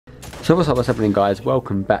So what's happening, guys?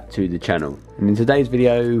 Welcome back to the channel, and in today's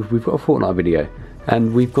video we've got a Fortnite video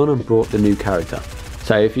and we've gone and brought the new character.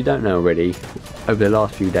 So if you don't know already, over the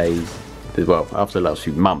last few days, well after the last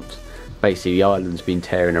few months, basically the island's been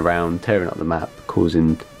tearing up the map,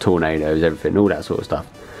 causing tornadoes, everything, all that sort of stuff.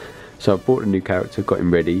 So I brought a new character, got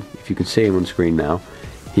him ready. If you can see him on screen now,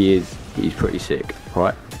 he's pretty sick,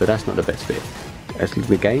 right? But that's not the best bit. As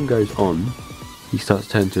the game goes on, he starts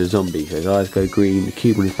to turn to a zombie, so his eyes go green, the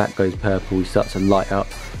cube on his back goes purple, he starts to light up.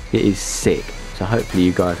 It is sick. So hopefully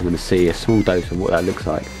you guys are going to see a small dose of what that looks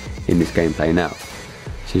like in this gameplay now.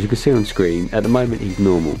 So as you can see on screen, at the moment he's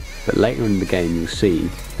normal, but later on in the game you'll see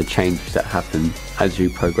the changes that happen as you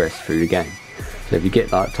progress through the game. So if you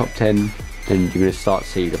get like top 10, then you're going to start to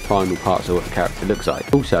see the final parts of what the character looks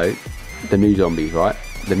like. Also, the new zombies, right?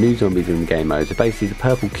 The new zombies in the game mode, so basically the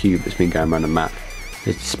purple cube that's been going around the map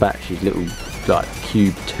is dispatched these little like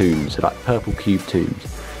cube tombs, so like purple cube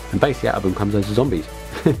tombs, and basically out of them comes loads of zombies.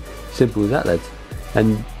 Simple as that, lads.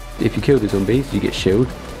 And if you kill the zombies you get shield,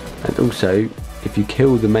 and also if you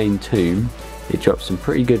kill the main tomb it drops some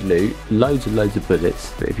pretty good loot, loads of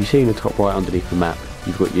bullets. But if you see in the top right underneath the map,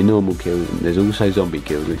 you've got your normal kills and there's also zombie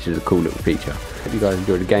kills, which is a cool little feature. Hope you guys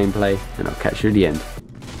enjoy the gameplay and I'll catch you at the end.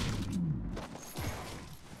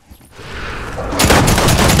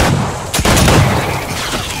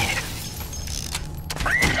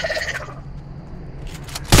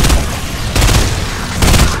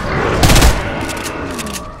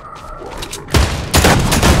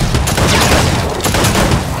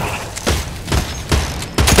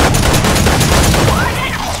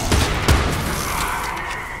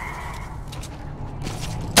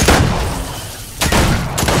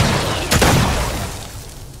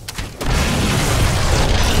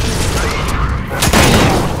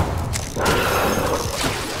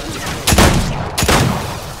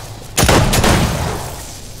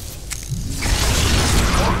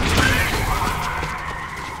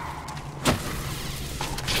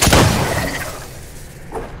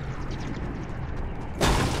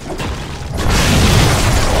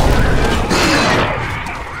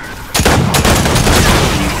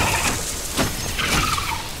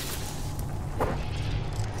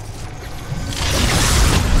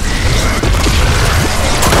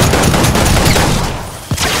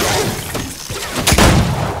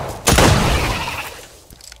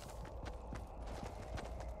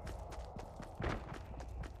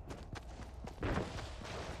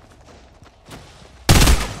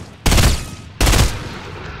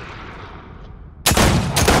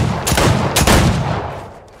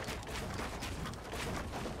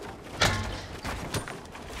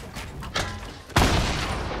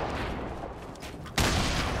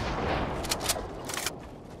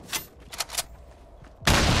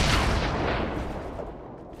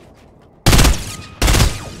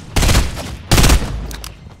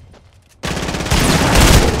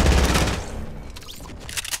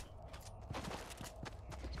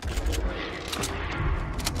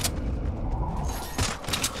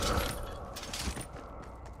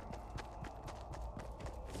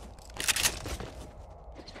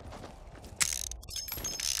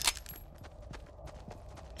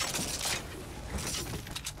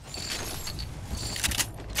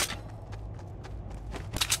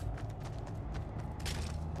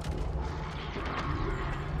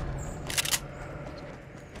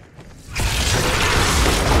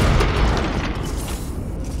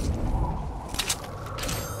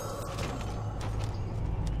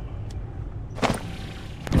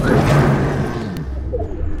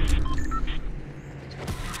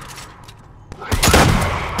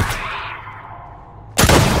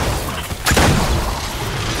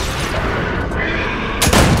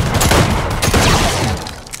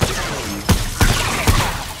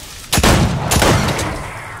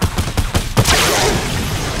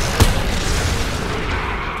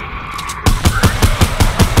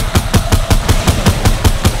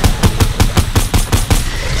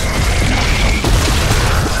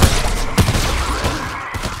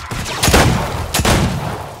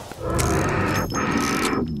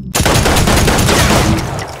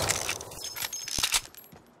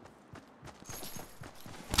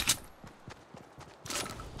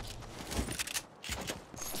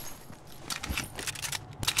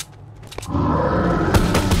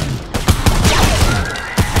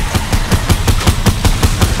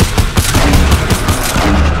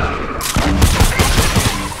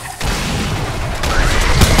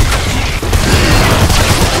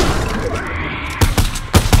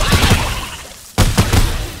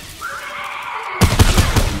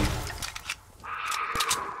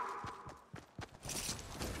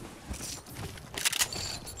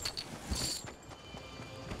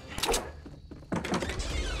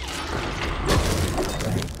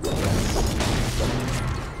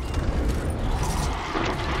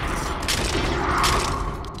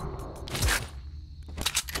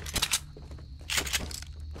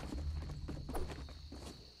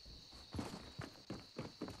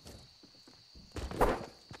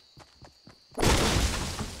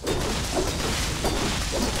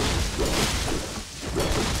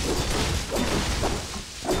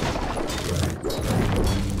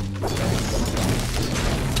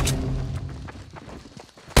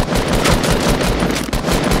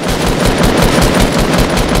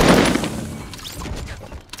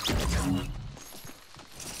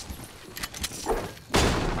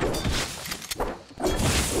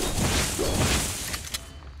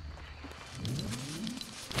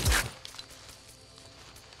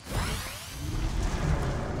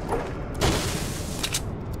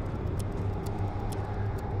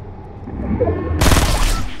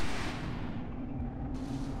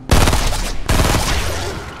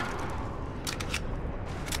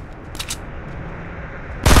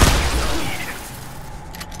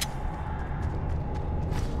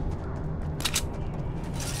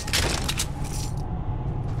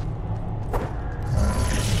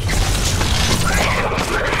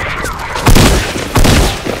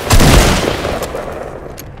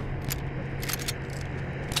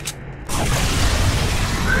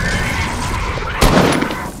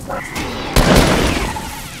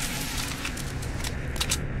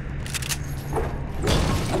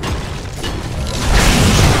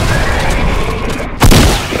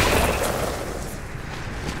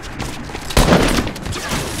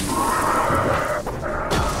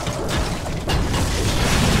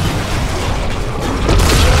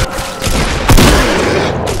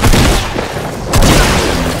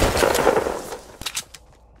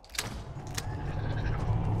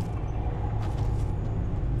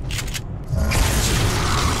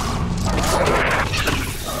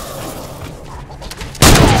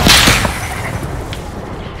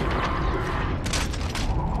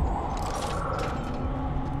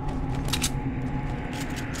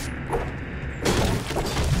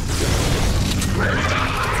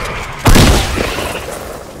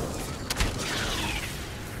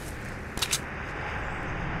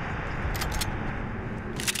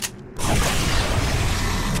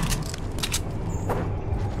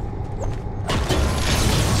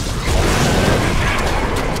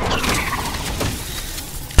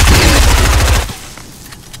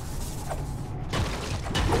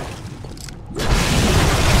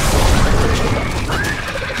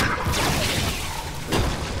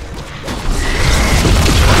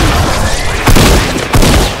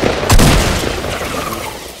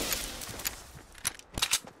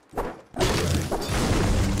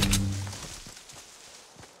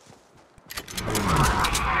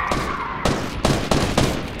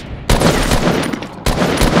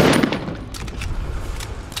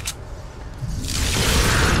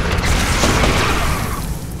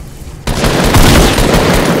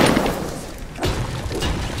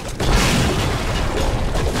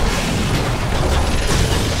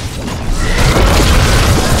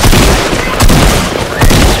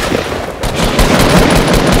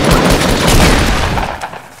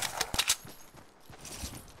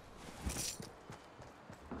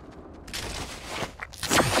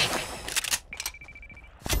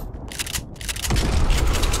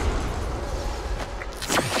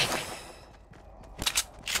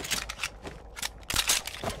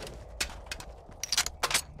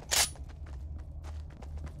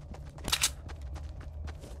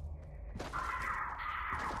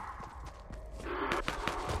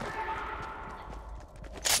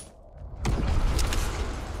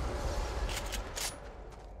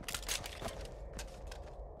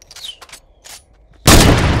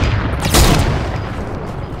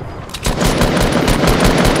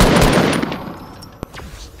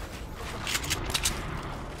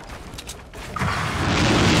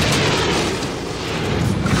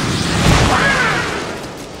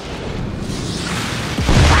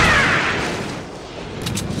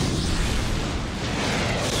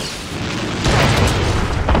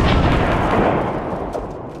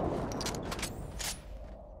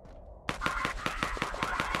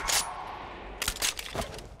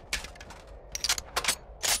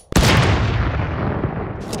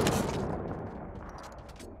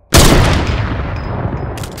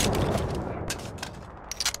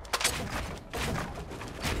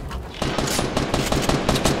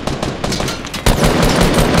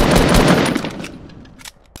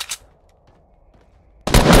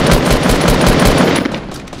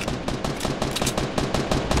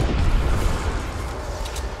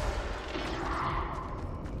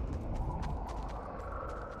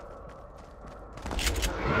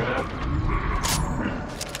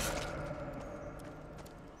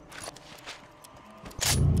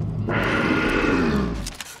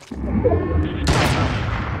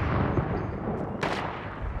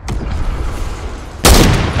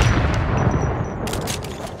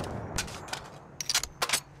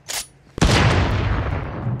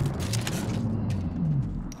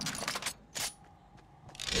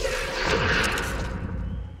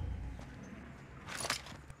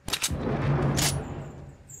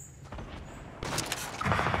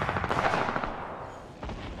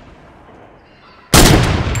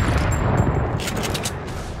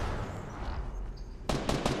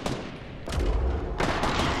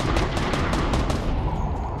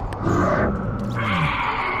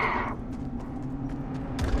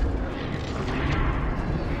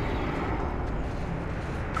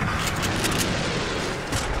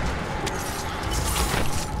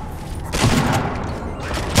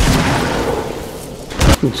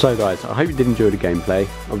 And so guys, I hope you did enjoy the gameplay.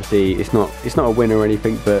 Obviously it's not a winner or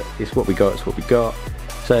anything, but it's what we got, it's what we got.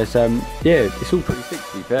 So it's yeah, it's all pretty sick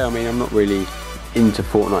to be fair. I mean, I'm not really into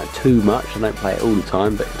Fortnite too much, I don't play it all the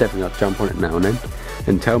time, but definitely I'll jump on it now and then.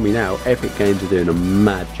 And tell me now, Epic Games are doing a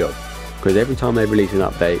mad job, because every time they release an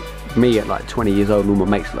update, me at like 20 years old and all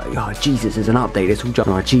my mates are like, oh Jesus, there's an update, let's all jump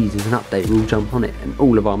on it. Oh Jesus, there's an update, we'll all jump on it. And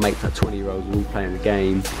all of our mates like 20-year-olds are all playing the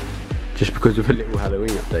game just because of a little Halloween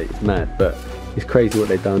update. It's mad, but it's crazy what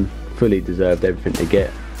they've done. Fully deserved everything they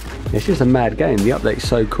get. It's just a mad game. The update's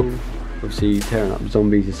so cool. Obviously tearing up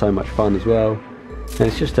zombies is so much fun as well, and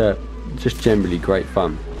it's just generally great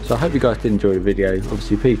fun. So I hope you guys did enjoy the video.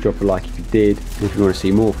 Obviously please drop a like if you did, and if you want to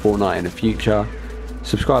see more Fortnite in the future,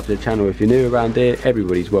 subscribe to the channel if you're new around here.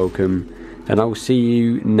 Everybody's welcome, and I will see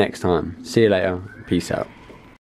you next time. See you later. Peace out.